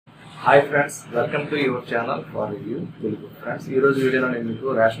Hi friends, welcome to your channel for review Telugu. Friends, ఈ రోజు వీడియోలో నేను మీకు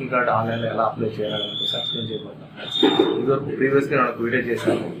రేషన్ కార్డ్ ఆన్లైన్లో ఎలా అప్లై చేయాలని ఎక్స్ప్లెయిన్ చేయబోతున్నాను. ఇదివరకు ప్రీవియస్గా నేను ఒక వీడియో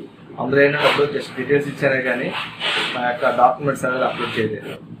చేశాను. అందులో ఏంటంటే జస్ట్ డీటెయిల్స్ ఇచ్చానే కానీ నా యొక్క డాక్యుమెంట్స్ అనేది అప్లోడ్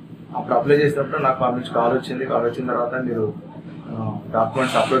చేయలేదు. అప్పుడు అప్లై చేసినప్పుడు నాకు వాళ్ళ నుంచి కాల్ వచ్చిన తర్వాత మీరు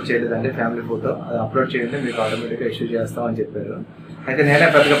డాక్యుమెంట్స్ అప్లోడ్ చేయలేదండి, ఫ్యామిలీ ఫోటో అది అప్లోడ్ చేయండి, మీకు ఆటోమేటిక్గా ఇష్యూ చేస్తామని చెప్పారు. అయితే నేనే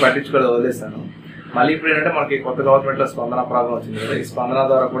పెద్దగా పట్టించుకోలేదు, వదిలేస్తాను. మళ్ళీ ఇప్పుడు ఏంటంటే మనకి కొత్త గవర్నమెంట్లో స్పందన ప్రాబ్లం వచ్చింది కదా, ఈ స్పందన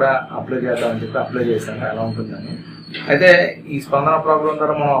ద్వారా కూడా అప్లై చేద్దామని చెప్పి అప్లై చేశాను ఎలా ఉంటుందని. అయితే ఈ స్పందన ప్రాబ్లం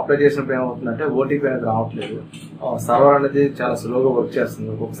ద్వారా మనం అప్లై చేసినప్పుడు ఏమవుతుందంటే ఓటీపీ అనేది రావట్లేదు. సర్వర్ అనేది చాలా స్లోగా వర్క్ చేస్తుంది,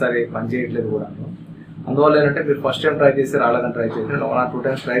 ఒక్కొక్కసారి పని చేయట్లేదు కూడా. అందువల్ల ఏంటంటే మీరు ఫస్ట్ టైం ట్రై చేసి రాలేదని ట్రై చేసి 1 or 2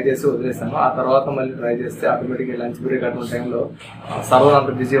 times ట్రై చేసి వదిలేసాను. ఆ తర్వాత మళ్ళీ ట్రై చేస్తే ఆటోమేటిక్గా లంచ్ బ్రేక్ అటువంటి టైంలో సర్వర్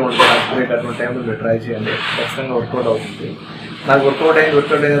అంత బిజీ ఉంటుంది. లంచ్ బ్రేక్ అటువంటి టైంలో మీరు ట్రై చేయండి, ఖచ్చితంగా వర్కౌట్ అవుతుంది. నాకు వర్కౌట్ అయిన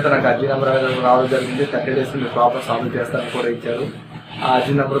తర్వాత నాకు అర్జీ నెంబర్ రావడం జరిగింది. 30 days మీ ప్రాబ్లమ్ సాల్వ్ చేస్తారని కూడా ఇచ్చారు. ఆ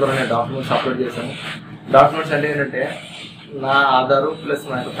అర్జీ నెంబర్ ద్వారా నేను డాక్యుమెంట్స్ అప్లోడ్ చేశాను. డాక్యుమెంట్స్ అంటే ఏంటంటే నా ఆధారు ప్లస్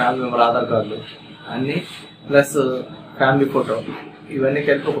నా యొక్క ఫ్యామిలీ మెంబర్ ఆధార్ కార్డులు అన్నీ ప్లస్ ఫ్యామిలీ ఫోటో ఇవన్నీ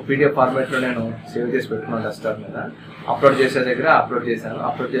కలిపి ఒక పీడిఎఫ్ ఫార్మాట్లో నేను సేవ్ చేసి పెట్టుకున్నాను డెస్క్టాప్ మీద. అప్లోడ్ చేసే దగ్గర అప్లోడ్ చేశాను.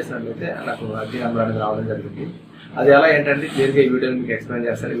 అప్లోడ్ చేసినట్లయితే నాకు అర్జీ నెంబర్ అనేది రావడం జరిగింది. అది ఎలా ఏంటంటే క్లియర్గా ఈ వీడియోని మీకు ఎక్స్ప్లెయిన్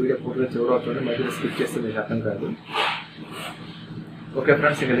చేస్తాను. ఈ వీడియో పూర్తిగా చివరి అవుతుంది, మధ్యలో స్కిప్ చేస్తే మీకు అర్థం కాదు. ఓకే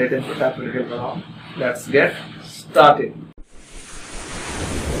ఫ్రెండ్స్, ఇంకా లేట్ అయినప్పుడు టాపిక్కి వెళ్ళిపోదాం. Let's get started.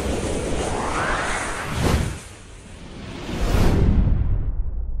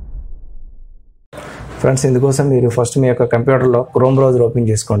 ఫ్రెండ్స్, ఇందుకోసం మీరు ఫస్ట్ మీ యొక్క కంప్యూటర్లో క్రోమ్ బ్రౌజర్ ఓపెన్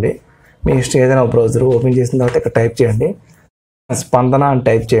చేసుకోండి. మీ ఇష్టం ఏదైనా బ్రౌజర్ ఓపెన్ చేసిన తర్వాత ఇక్కడ టైప్ చేయండి, స్పందన అని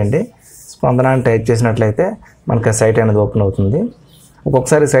టైప్ చేయండి. స్పందన అని టైప్ చేసినట్లయితే మనకి ఆ సైట్ అనేది ఓపెన్ అవుతుంది.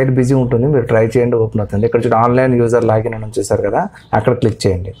 ఒక్కొక్కసారి సైట్ బిజీ ఉంటుంది, మీరు ట్రై చేయండి, ఓపెన్ అవుతుంది. ఇక్కడ చూడండి ఆన్లైన్ యూజర్ లాగిన్ అని చూసారు కదా, అక్కడ క్లిక్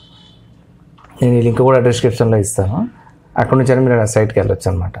చేయండి. నేను ఈ లింక్ కూడా డిస్క్రిప్షన్లో ఇస్తాను. అక్కడ నుంచి మీరు ఆ సైట్కి వెళ్ళొచ్చు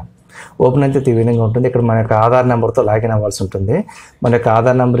అనమాట. ఓపెన్ అయితే ఈ విధంగా ఉంటుంది. ఇక్కడ మన యొక్క ఆధార్ నెంబర్తో లాగిన్ అవ్వాల్సి ఉంటుంది. మన యొక్క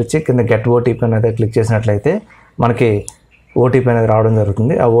ఆధార్ నెంబర్ ఇచ్చి కింద గెట్ ఓటీపీ అనేది క్లిక్ చేసినట్లయితే మనకి ఓటీపీ అనేది రావడం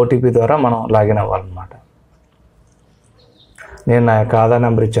జరుగుతుంది. ఆ ఓటీపీ ద్వారా మనం లాగిన్ అవ్వాలన్నమాట. నేను నా యొక్క ఆధార్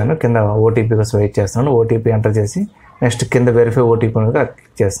నెంబర్ ఇచ్చాను, కింద ఓటీపీ కోసం వెయిట్ చేస్తున్నాను. ఓటీపీ ఎంటర్ చేసి నెక్స్ట్ కింద వెరిఫై ఓటీపీ అనేది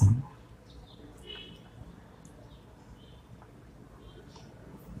క్లిక్ చేస్తున్నాను.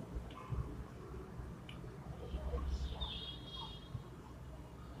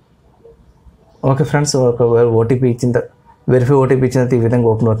 ఓకే ఫ్రెండ్స్, ఒక ఓటీపీ ఇచ్చిన వెరిఫై ఓటీపీ ఇచ్చిన ఈ విధంగా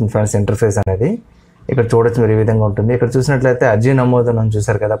ఓపెన్ అవుతుంది ఫ్రెండ్స్ ఇంటర్ఫేస్ అనేది. ఇక్కడ చూడొచ్చు మీరు ఈ విధంగా ఉంటుంది. ఇక్కడ చూసినట్లయితే అర్జీ నమోదు అని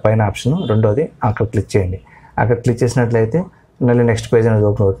చూసారు కదా పైన ఆప్షన్, రెండోది అక్కడ క్లిక్ చేయండి. అక్కడ క్లిక్ చేసినట్లయితే మళ్ళీ నెక్స్ట్ పేజ్ అనేది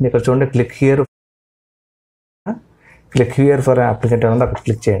ఓపెన్ అవుతుంది. ఇక్కడ చూడండి క్లిక్ హియర్ ఫర్ అప్లికెంట్ అనేది అక్కడ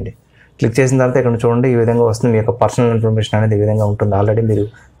క్లిక్ చేయండి. క్లిక్ చేసిన తర్వాత ఇక్కడ చూడండి ఈ విధంగా వస్తుంది. మీ యొక్క పర్సనల్ ఇన్ఫర్మేషన్ అనేది ఈ విధంగా ఉంటుంది. ఆల్రెడీ మీరు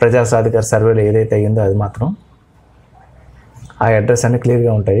ప్రజా సాధికార సర్వేలో ఏదైతే అయ్యిందో అది మాత్రం ఆ అడ్రస్ అన్ని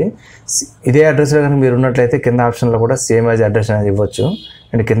క్లియర్గా ఉంటాయి. ఇదే అడ్రస్లో కనుక మీరు ఉన్నట్లయితే కింద ఆప్షన్లో కూడా సేమ్ యాజ్ అడ్రస్ అనేది ఇవ్వచ్చు.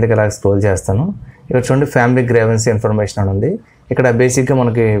 నేను కిందకి ఇలా స్క్రోల్ చేస్తాను. ఇక్కడ చూడండి ఫ్యామిలీ గ్రీవెన్స్ ఇన్ఫర్మేషన్ అని ఉంది. ఇక్కడ బేసిక్గా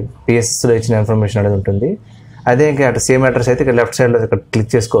మనకి పిఎస్ఎస్లో ఇచ్చిన ఇన్ఫర్మేషన్ అనేది ఉంటుంది. అదే ఇంకా అటు సేమ్ అడ్రస్ అయితే ఇక్కడ లెఫ్ట్ సైడ్లో ఇక్కడ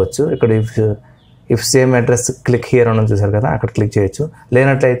క్లిక్ చేసుకోవచ్చు. ఇక్కడ if same address click here అని చూసారు కదా, అక్కడ క్లిక్ చేయొచ్చు.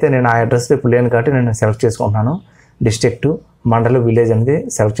 లేనట్లయితే నేను ఆ అడ్రస్లో ఇప్పుడు లేను కాబట్టి నేను సెలెక్ట్ చేసుకుంటున్నాను. డిస్ట్రిక్ట్, మండలం, విలేజ్ అనేది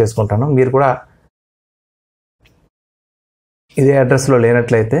సెలెక్ట్ చేసుకుంటాను. మీరు కూడా ఇదే అడ్రస్లో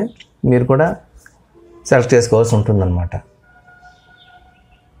లేనట్లయితే మీరు కూడా సెలెక్ట్ చేసుకోవాల్సి ఉంటుందన్నమాట.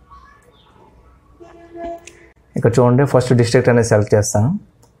 ఇక్కడ చూడండి ఫస్ట్ డిస్ట్రిక్ట్ అనేది సెలెక్ట్ చేస్తాను.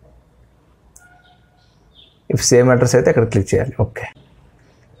 ఇఫ్ సేమ్ అడ్రస్ అయితే ఇక్కడ క్లిక్ చేయాలి. ఓకే,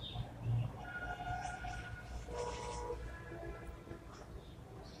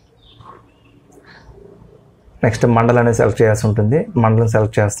 నెక్స్ట్ మండలం అనేది సెలెక్ట్ చేయాల్సి ఉంటుంది. మండలం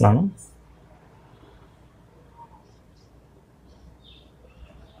సెలెక్ట్ చేస్తున్నాను.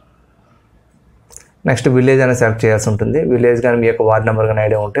 నెక్స్ట్ విలేజ్ అనేది సెలెక్ట్ చేయాల్సి ఉంటుంది. విలేజ్ కానీ మీ యొక్క వార్డ్ నెంబర్ కానీ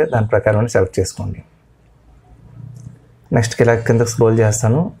ఐడియా ఉంటే దాని ప్రకారం సెలెక్ట్ చేసుకోండి. నెక్స్ట్ ఇలా కింద స్క్రోల్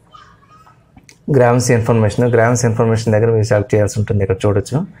చేస్తాను. గ్రామ్స్ ఇన్ఫర్మేషన్ దగ్గర మీరు సెలెక్ట్ చేయాల్సి ఉంటుంది. ఇక్కడ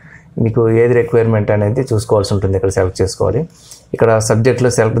చూడొచ్చు మీకు ఏది రిక్వైర్మెంట్ అనేది చూసుకోవాల్సి ఉంటుంది. ఇక్కడ సెలెక్ట్ చేసుకోవాలి. ఇక్కడ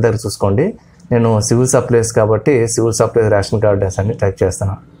సబ్జెక్ట్లో సెలెక్ట్ దగ్గర చూసుకోండి. నేను సివిల్ సప్లైస్ కాబట్టి సివిల్ సప్లైస్ రేషన్ కార్డ్స్ అని టైప్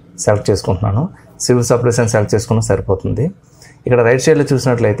చేస్తాను, సెలెక్ట్ చేసుకుంటున్నాను. సివిల్ సప్లైస్ అని సెలెక్ట్ చేసుకున్నా సరిపోతుంది. ఇక్కడ రైట్ సైడ్లో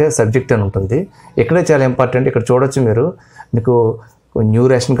చూసినట్లయితే సబ్జెక్ట్ అని ఉంటుంది. ఇక్కడే చాలా ఇంపార్టెంట్. ఇక్కడ చూడొచ్చు మీకు న్యూ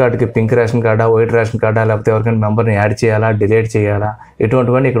రేషన్ కార్డుకి పింక్ రేషన్ కార్డా, వైట్ రేషన్ కార్డా, లేకపోతే ఎవరికైనా మెంబర్ని యాడ్ చేయాలా, డిలీట్ చేయాలా,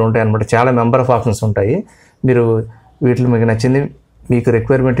 ఇటువంటివన్నీ ఇక్కడ ఉంటాయి అనమాట. చాలా మెంబర్ ఆఫ్ ఆప్షన్స్ ఉంటాయి. మీరు వీటిలో మీకు నచ్చింది, మీకు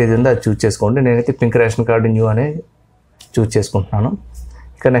రిక్వైర్మెంట్ ఏది ఉందో అది చూస్ చేసుకోండి. నేనైతే పింక్ రేషన్ కార్డు న్యూ అని చూస్ చేసుకుంటున్నాను.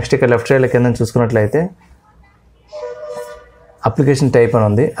 ఇక నెక్స్ట్ ఇక్కడ లెఫ్ట్ సైడ్లో కింద చూసుకున్నట్లయితే అప్లికేషన్ టైప్ అని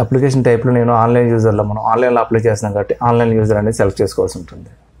ఉంది. అప్లికేషన్ టైప్లో నేను ఆన్లైన్ యూజర్లో మనం ఆన్లైన్లో అప్లై చేస్తున్నాం కాబట్టి ఆన్లైన్ యూజర్ అనేది సెలెక్ట్ చేసుకోవాల్సి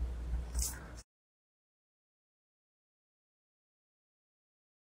ఉంటుంది.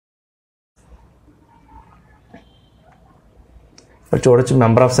 చూడొచ్చు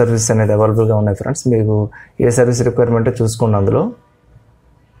మెంబర్ ఆఫ్ సర్వీస్ అనేది అవైలబుల్గా ఉన్నాయి ఫ్రెండ్స్. మీకు ఏ సర్వీస్ రిక్వైర్మెంట్ చూసుకోండి అందులో.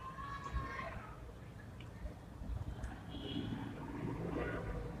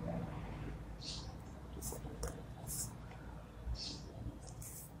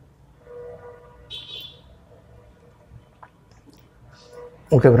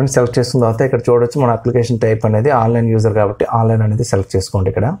 ఓకే ఫ్రెండ్స్, సెలెక్ట్ చేసుకున్న తర్వాత ఇక్కడ చూడొచ్చు మన అప్లికేషన్ టైప్ అనేది ఆన్లైన్ యూజర్ కాబట్టి ఆన్లైన్ అనేది సెలెక్ట్ చేసుకోండి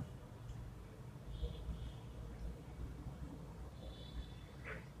ఇక్కడ.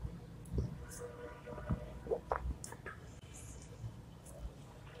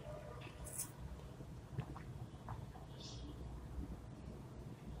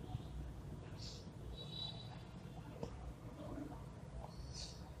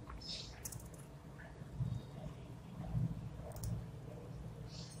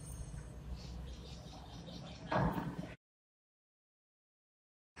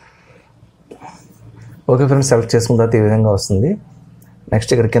 ఓకే ఫ్రెండ్స్, సెలెక్ట్ చేసుకున్న తర్వాత ఈ విధంగా వస్తుంది.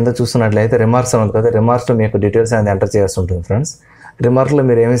 నెక్స్ట్ ఇక్కడ కింద చూస్తున్నట్లయితే రిమార్క్స్ ఉంది కదా, రిమార్క్స్లో మీ యొక్క డీటెయిల్స్ అనేది ఎంటర్ చేయాల్సి ఉంటుంది ఫ్రెండ్స్. రిమార్క్లో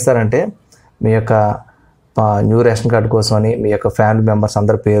మీరు ఏమి ఇస్తారంటే మీ యొక్క న్యూ రేషన్ కార్డు కోసం అని మీ యొక్క ఫ్యామిలీ మెంబర్స్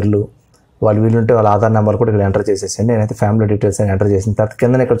అందరి పేర్లు, వాళ్ళు వీళ్ళుంటే వాళ్ళ ఆధార్ నెంబర్ కూడా ఇక్కడ ఎంటర్ చేసేసండి. నేనైతే ఫ్యామిలీ డీటెయిల్స్ అని ఎంటర్ చేసిన తర్వాత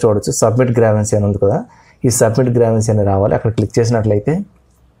కింద ఇక్కడ చూడొచ్చు సబ్మిట్ గ్రావెన్సీ అని ఉంది కదా, ఈ సబ్మిట్ గ్రావెన్సీ అని రావాలి. అక్కడ క్లిక్ చేసినట్లయితే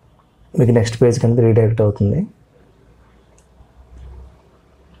మీకు నెక్స్ట్ పేజ్ కింద రీడైరెక్ట్ అవుతుంది.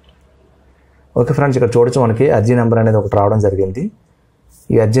 ఓకే ఫ్రెండ్స్, ఇక్కడ చూడొచ్చు మనకి అర్జీ నెంబర్ అనేది ఒకటి రావడం జరిగింది.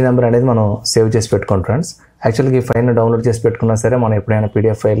 ఈ అర్జీ నెంబర్ అనేది మనం సేవ్ చేసి పెట్టుకోండి ఫ్రెండ్స్. యాక్చువల్గా ఈ ఫైల్ని డౌన్లోడ్ చేసి పెట్టుకున్నా సరే మనం ఎప్పుడైనా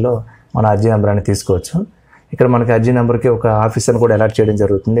పీడిఎఫ్ ఫైల్లో మన అర్జీ నెంబర్ అనేది తీసుకోవచ్చు. ఇక్కడ మనకి అర్జీ నెంబర్కి ఒక ఆఫీసర్ని కూడా అలాట్ చేయడం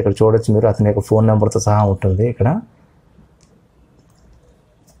జరుగుతుంది. ఇక్కడ చూడొచ్చు మీరు, అతని యొక్క ఫోన్ నెంబర్తో సహా ఉంటుంది ఇక్కడ.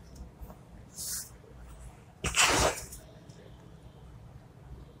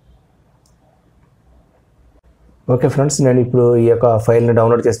 ఓకే ఫ్రెండ్స్, నేను ఇప్పుడు ఈ యొక్క ఫైల్ని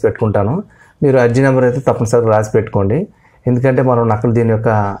డౌన్లోడ్ చేసి పెట్టుకుంటాను. మీరు అర్జీ నెంబర్ అయితే తప్పనిసరిగా రాసి పెట్టుకోండి, ఎందుకంటే మనం దీని యొక్క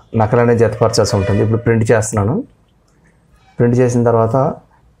నకలు అనేది జతపరచాల్సి ఉంటుంది. ఇప్పుడు ప్రింట్ చేస్తున్నాను. ప్రింట్ చేసిన తర్వాత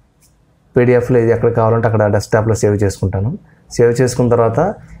పీడిఎఫ్లో ఇది ఎక్కడ కావాలంటే అక్కడ డెస్క్టాప్లో సేవ్ చేసుకుంటాను. సేవ్ చేసుకున్న తర్వాత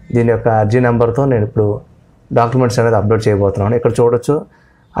దీని యొక్క అర్జీ నెంబర్తో నేను ఇప్పుడు డాక్యుమెంట్స్ అనేది అప్లోడ్ చేయబోతున్నాను. ఇక్కడ చూడొచ్చు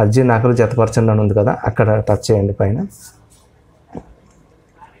అర్జీ నకలు జతపరచండి అని ఉంది కదా, అక్కడ టచ్ చేయండి పైన.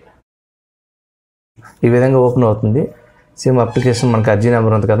 ఈ విధంగా ఓపెన్ అవుతుంది. సేమ్ అప్లికేషన్ మనకి అర్జీ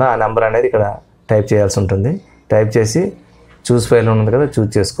నెంబర్ ఉంది కదా, ఆ నెంబర్ అనేది ఇక్కడ టైప్ చేయాల్సి ఉంటుంది. టైప్ చేసి చూస్ ఫైల్ ఉంది కదా, చూస్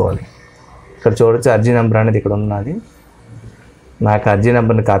చేసుకోవాలి. ఇక్కడ చూడొచ్చు అర్జీ నెంబర్ అనేది ఇక్కడ ఉన్నది. నాకు అర్జీ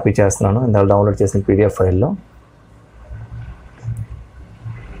నెంబర్ని కాపీ చేస్తున్నాను ఇందులో డౌన్లోడ్ చేసిన పీడిఎఫ్ ఫైల్లో.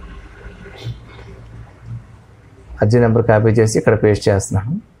 అర్జీ నెంబర్ కాపీ చేసి ఇక్కడ పేస్ట్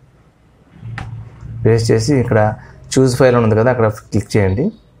చేస్తున్నాను. పేస్ట్ చేసి ఇక్కడ చూస్ ఫైల్ ఉంది కదా, అక్కడ క్లిక్ చేయండి.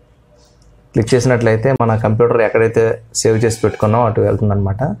 క్లిక్ చేసినట్లయితే మన కంప్యూటర్ ఎక్కడైతే సేవ్ చేసి పెట్టుకున్నామో అటు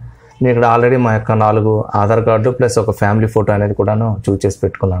వెళ్తుందనమాట. నేను ఇక్కడ ఆల్రెడీ మా యొక్క 4 ఆధార్ కార్డు ప్లస్ ఒక ఫ్యామిలీ ఫోటో అనేది కూడాను చూస్ చేసి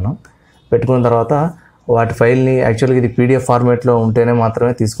పెట్టుకున్నాను. పెట్టుకున్న తర్వాత వాటి ఫైల్ని యాక్చువల్గా ఇది పీడిఎఫ్ ఫార్మేట్లో ఉంటేనే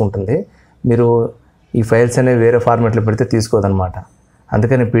మాత్రమే తీసుకుంటుంది. మీరు ఈ ఫైల్స్ అనేవి వేరే ఫార్మేట్లో పెడితే తీసుకోదనమాట.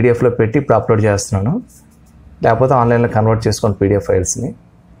 అందుకని పీడిఎఫ్లో పెట్టి ఇప్పుడు అప్లోడ్ చేస్తున్నాను. లేకపోతే ఆన్లైన్లో కన్వర్ట్ చేసుకోండి పీడిఎఫ్ ఫైల్స్ని.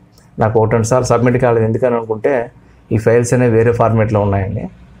 నాకు 1-2 సార్లు సబ్మిట్ కాలేదు, ఎందుకని అనుకుంటే ఈ ఫైల్స్ అనేవి వేరే ఫార్మేట్లో ఉన్నాయండి.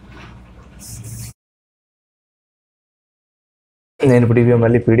 నేను ఇప్పుడు ఇవి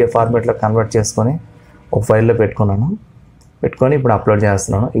మళ్ళీ పీడిఎఫ్ ఫార్మేట్లో కన్వర్ట్ చేసుకొని ఒక ఫైల్లో పెట్టుకున్నాను. పెట్టుకొని ఇప్పుడు అప్లోడ్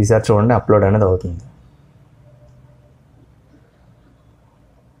చేస్తున్నాను. ఈసారి చూడండి అప్లోడ్ అనేది అవుతుంది.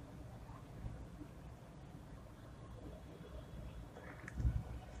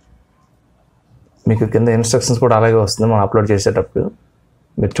 మీకు కింద ఇన్స్ట్రక్షన్స్ కూడా అలాగే వస్తుంది మనం అప్లోడ్ చేసేటప్పుడు,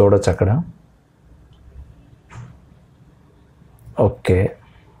 మీరు చూడొచ్చు అక్కడ. ఓకే,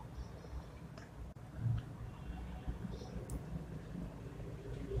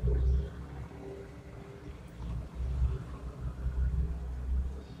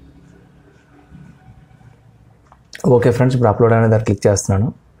 ఓకే ఫ్రెండ్స్, ఇప్పుడు అప్లోడ్ అనేది దాన్ని క్లిక్ చేస్తున్నాను.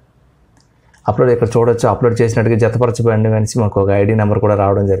 అప్లోడ్ ఇక్కడ చూడొచ్చు, అప్లోడ్ చేసినట్టుగా జతపరచబడి అనేసి మాకు ఒక ఐడి నెంబర్ కూడా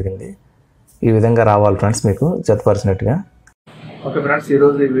రావడం జరిగింది. ఈ విధంగా రావాలి ఫ్రెండ్స్ మీకు జతపరిచినట్టుగా. ఓకే ఫ్రెండ్స్,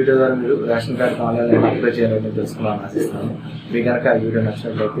 ఈరోజు ఈ వీడియో ద్వారా మీరు రేషన్ కార్డు ఆన్లైన్లో అప్లై చేయాలని తెలుసుకున్నాను ఆశిస్తున్నాను. మీకు కనుక ఈ వీడియో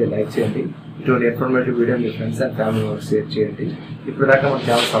నచ్చినట్లయితే లైక్ చేయండి. ఇటువంటి informative video me friends and family members share చేయండి. ఇప్పుడు దాకా మన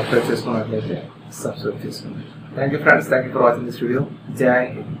ఛానల్ సబ్స్క్రైబ్ చేసుకున్నట్లయితే సబ్స్క్రైబ్ చేసుకోండి. Thank you friends, thank you for watching this video. జై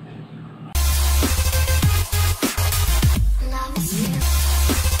Hind.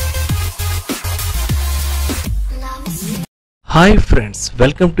 Hi friends,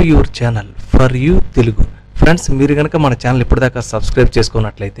 welcome to your channel for you Telugu. Friends, మీరు కనుక మన ఛానల్ ఇప్పటిదాకా సబ్స్క్రైబ్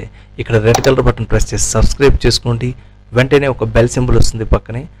చేసుకున్నట్లయితే ఇక్కడ రెడ్ కలర్ బటన్ ప్రెస్ చేసి సబ్స్క్రైబ్ చేసుకోండి. వెంటనే ఒక బెల్ సింబల్ వస్తుంది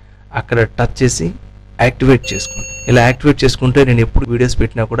పక్కనే, అక్కడ టచ్ చేసి యాక్టివేట్ చేసుకోండి. ఇలా యాక్టివేట్ చేసుకుంటే నేను ఎప్పుడు వీడియోస్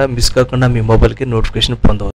పెట్టినా కూడా మిస్ కాకుండా మీ మొబైల్కి నోటిఫికేషన్ పొందవచ్చు.